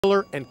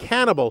killer and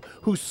cannibal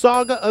whose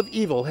saga of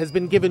evil has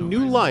been given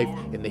new life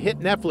in the hit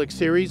Netflix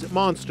series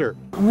Monster.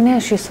 I'm going to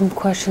ask you some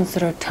questions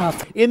that are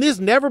tough. In this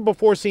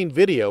never-before-seen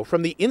video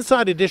from the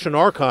Inside Edition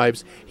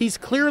archives, he's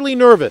clearly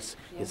nervous.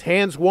 His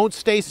hands won't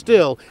stay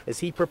still as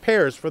he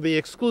prepares for the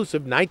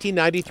exclusive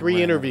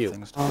 1993 interview.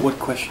 What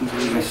questions are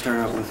you going to start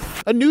out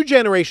with? A new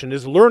generation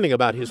is learning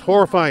about his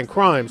horrifying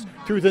crimes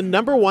through the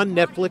 #1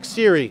 Netflix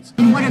series.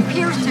 In what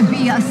appears to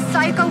be a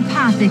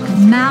psychopathic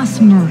mass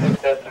murder.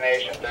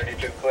 Destination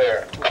 32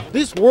 clear.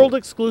 This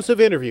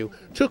world-exclusive interview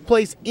took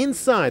place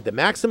inside the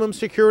maximum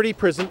security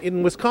prison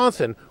in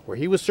Wisconsin, where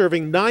he was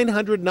serving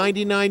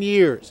 999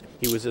 years.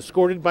 He was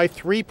escorted by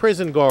 3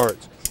 prison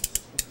guards.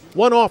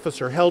 One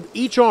officer held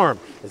each arm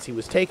as he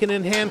was taken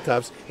in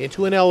handcuffs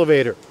into an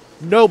elevator.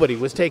 Nobody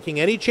was taking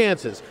any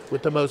chances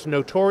with the most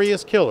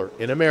notorious killer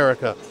in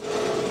America.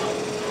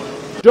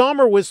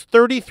 Dahmer was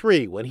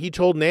 33 when he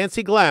told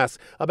Nancy Glass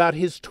about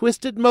his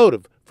twisted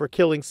motive for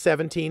killing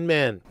 17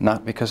 men.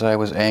 Not because I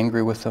was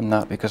angry with them,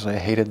 not because I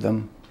hated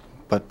them,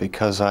 but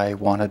because I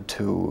wanted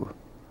to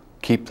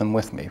keep them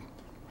with me.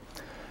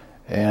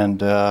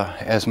 And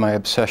as my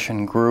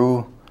obsession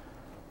grew,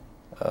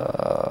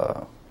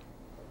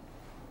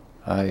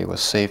 I was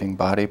saving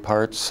body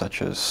parts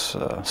such as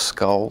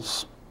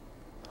skulls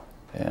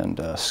and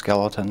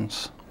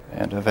skeletons,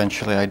 and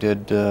eventually I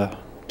did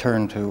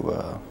turn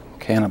to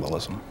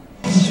cannibalism.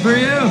 It's for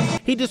you.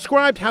 He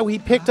described how he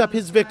picked up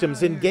his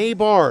victims in gay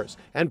bars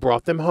and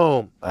brought them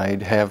home.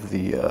 I'd have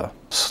the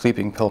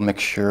sleeping pill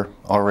mixture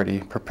already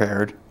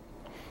prepared.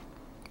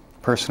 The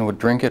person would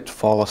drink it,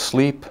 fall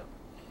asleep,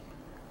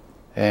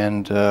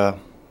 and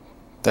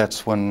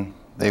that's when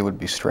they would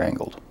be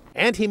strangled.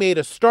 And he made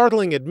a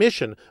startling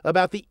admission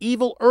about the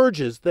evil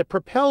urges that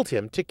propelled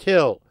him to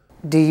kill.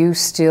 Do you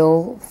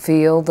still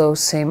feel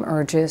those same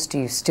urges? Do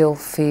you still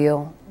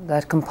feel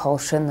that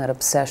compulsion, that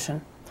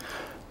obsession?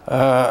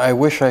 I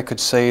wish I could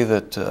say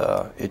that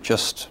it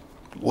just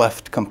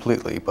left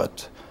completely,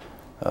 but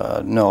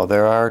no,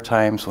 there are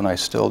times when I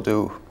still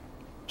do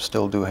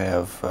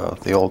have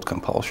the old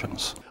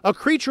compulsions. A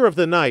creature of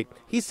the night,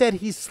 he said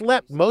he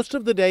slept most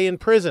of the day in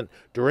prison.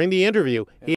 During the interview, he